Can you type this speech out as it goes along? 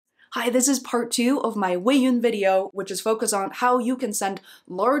Hi, this is part 2 of my Weiyun video, which is focused on how you can send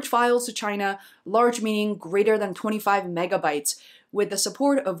large files to China, large meaning greater than 25 megabytes, with the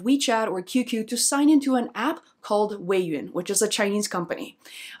support of WeChat or QQ to sign into an app called Weiyun, which is a Chinese company.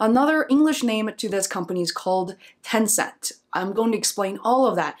 Another English name to this company is called Tencent. I'm going to explain all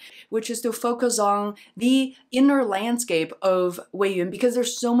of that, which is to focus on the inner landscape of Weiyun because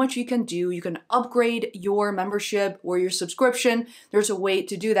there's so much you can do. You can upgrade your membership or your subscription. There's a way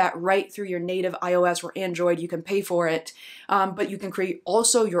to do that right through your native iOS or Android. You can pay for it, but you can create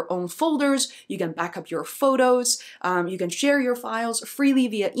also your own folders. You can back up your photos. You can share your files freely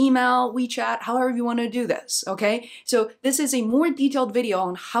via email, WeChat, however you want to do this, okay? So this is a more detailed video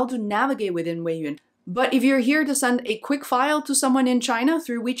on how to navigate within Weiyun. But if you're here to send a quick file to someone in China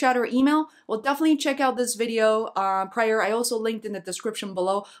through WeChat or email, well, definitely check out this video prior. I also linked in the description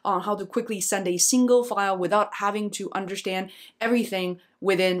below on how to quickly send a single file without having to understand everything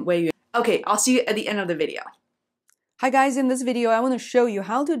within Weiyun. Okay, I'll see you at the end of the video. Hi guys, in this video, I want to show you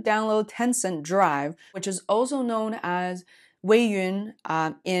how to download Tencent Drive, which is also known as Weiyun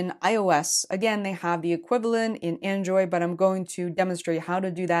in iOS. Again, they have the equivalent in Android, but I'm going to demonstrate how to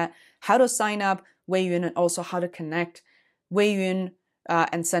do that, how to sign up Weiyun, and also how to connect Weiyun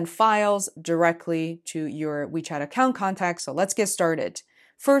and send files directly to your WeChat account contacts. So let's get started.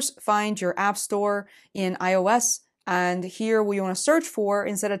 First, find your app store in iOS, and here we want to search for,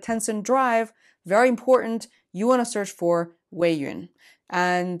 instead of Tencent Drive, very important, you want to search for Weiyun.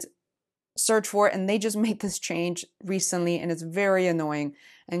 And search for it, and they just made this change recently, and it's very annoying.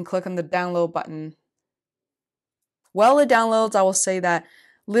 And click on the download button. While it downloads, I will say that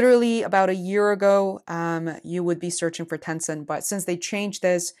literally about a year ago, you would be searching for Tencent, but since they changed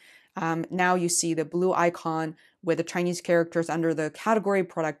this, now you see the blue icon with the Chinese characters under the category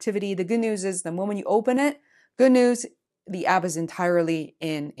productivity. The good news is the moment you open it, good news, the app is entirely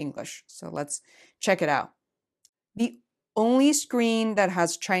in English. So let's check it out. The only screen that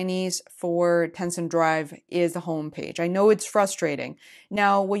has Chinese for Tencent Drive is the home page. I know it's frustrating.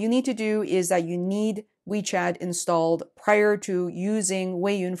 Now, what you need to do is that you need WeChat installed prior to using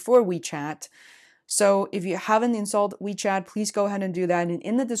Weiyun for WeChat. So if you haven't installed WeChat, please go ahead and do that. And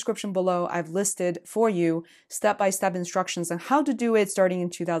in the description below, I've listed for you step-by-step instructions on how to do it starting in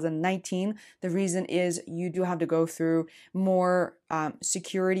 2019. The reason is you do have to go through more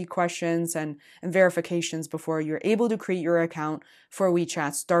security questions and verifications before you're able to create your account for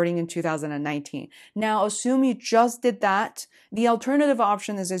WeChat starting in 2019. Now, assume you just did that. The alternative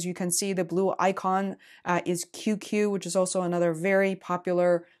option is, as you can see, the blue icon is QQ, which is also another very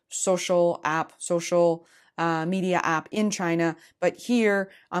popular social media app in China. But here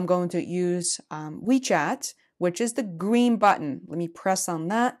I'm going to use WeChat, which is the green button. Let me press on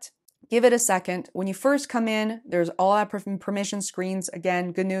that. Give it a second. When you first come in, there's all app permission screens.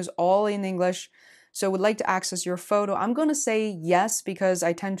 Again, good news, all in English. So would like to access your photo. I'm going to say yes because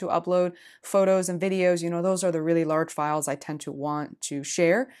I tend to upload photos and videos. You know, those are the really large files I tend to want to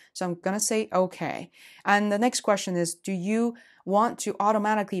share. So I'm going to say okay. And the next question is, do you want to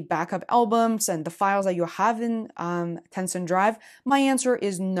automatically back up albums and the files that you have in Tencent Drive? My answer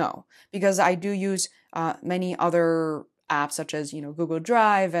is no, because I do use many other apps such as, Google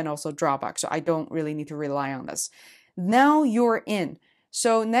Drive and also DropBox. So I don't really need to rely on this. Now you're in.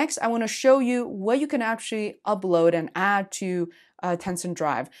 So next, I want to show you what you can actually upload and add to Tencent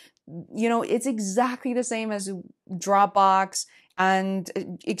Drive. It's exactly the same as Dropbox,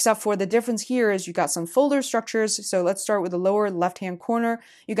 and except for the difference here is you got some folder structures. So let's start with the lower left-hand corner.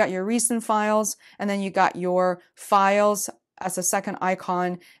 You got your recent files, and then you got your files as a second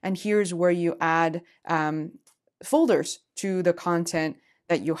icon. And here's where you add folders to the content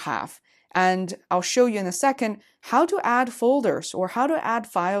that you have. And I'll show you in a second how to add folders or how to add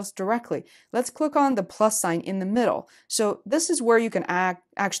files directly. Let's click on the plus sign in the middle. So this is where you can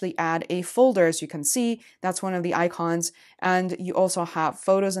actually add a folder. As you can see, that's one of the icons. And you also have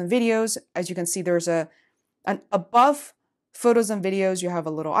photos and videos. As you can see, there's above photos and videos, you have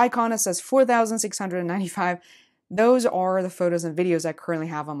a little icon that says 4,695. Those are the photos and videos I currently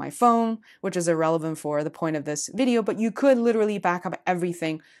have on my phone, which is irrelevant for the point of this video, but you could literally back up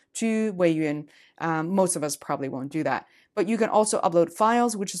everything to Weiyun. Most of us probably won't do that. But you can also upload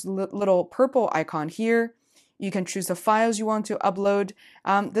files, which is a little purple icon here. You can choose the files you want to upload.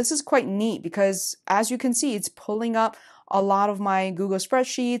 This is quite neat because, as you can see, it's pulling up a lot of my Google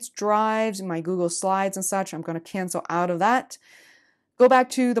spreadsheets, drives, my Google slides and such. I'm going to cancel out of that. Go back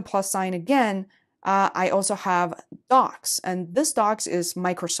to the plus sign again. I also have Docs, and this Docs is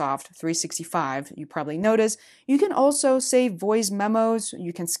Microsoft 365. You probably noticed. You can also save voice memos.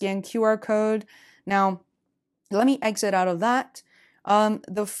 You can scan QR code. Now, let me exit out of that.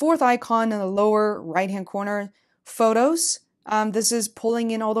 The fourth icon in the lower right-hand corner, photos. This is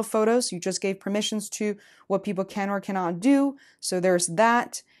pulling in all the photos. You just gave permissions to what people can or cannot do. So there's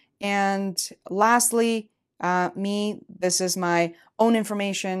that. And lastly, this is my own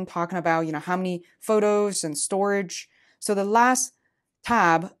information talking about, how many photos and storage. So the last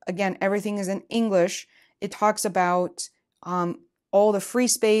tab, again, everything is in English. It talks about all the free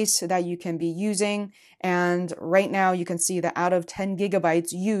space that you can be using. And right now you can see that out of 10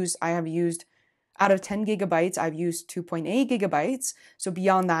 gigabytes used, out of 10 gigabytes, I've used 2.8 gigabytes. So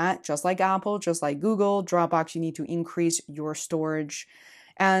beyond that, just like Apple, just like Google, Dropbox, you need to increase your storage.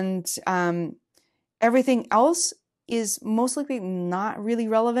 And everything else is most likely not really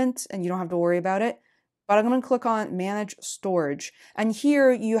relevant and you don't have to worry about it. But I'm going to click on Manage Storage. And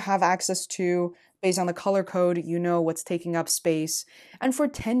here you have access to, based on the color code, you know what's taking up space. And for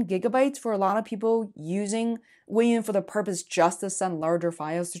 10 gigabytes, for a lot of people using Weiyun for the purpose just to send larger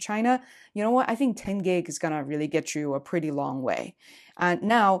files to China, you know what? I think 10 gig is going to really get you a pretty long way. And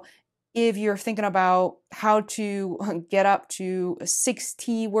now, if you're thinking about how to get up to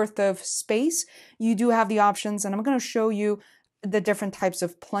 6T worth of space, you do have the options. And I'm going to show you the different types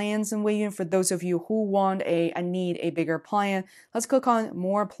of plans in Weiyun for those of you who want and need a bigger plan. Let's click on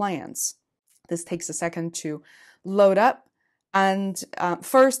More Plans. This takes a second to load up. And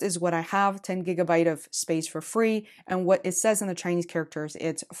first is what I have, 10 gigabyte of space for free. And what it says in the Chinese characters,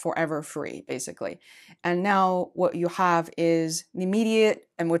 it's forever free, basically. And now what you have is the immediate,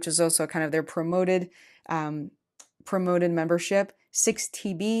 and which is also kind of their promoted membership, 6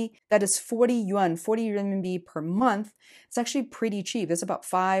 TB, that is 40 yuan, 40 renminbi per month. It's actually pretty cheap. It's about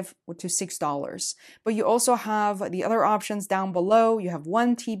 $5 to $6. But you also have the other options down below. You have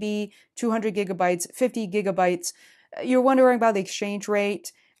 1 TB, 200 gigabytes, 50 gigabytes. You're wondering about the exchange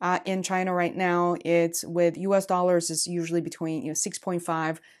rate. In China right now, it's with US dollars is usually between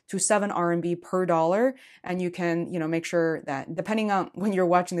 6.5 to 7 RMB per dollar. And you can make sure that depending on when you're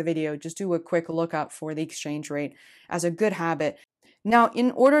watching the video, just do a quick lookup for the exchange rate as a good habit. Now, in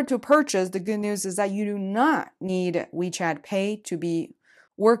order to purchase, the good news is that you do not need WeChat Pay to be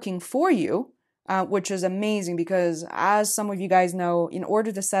working for you. Which is amazing because, as some of you guys know, in order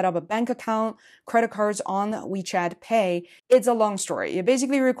to set up a bank account, credit cards on WeChat Pay, it's a long story. It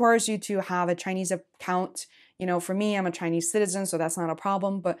basically requires you to have a Chinese account. For me, I'm a Chinese citizen, so that's not a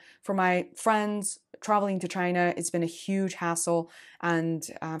problem. But for my friends traveling to China, it's been a huge hassle. And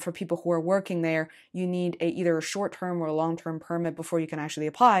for people who are working there, you need either a short-term or a long-term permit before you can actually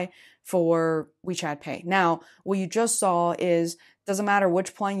apply for WeChat Pay. Now, what you just saw is, doesn't matter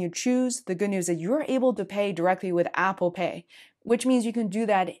which plan you choose, the good news is you're able to pay directly with Apple Pay, which means you can do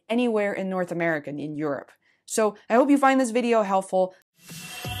that anywhere in North America, in Europe. So I hope you find this video helpful.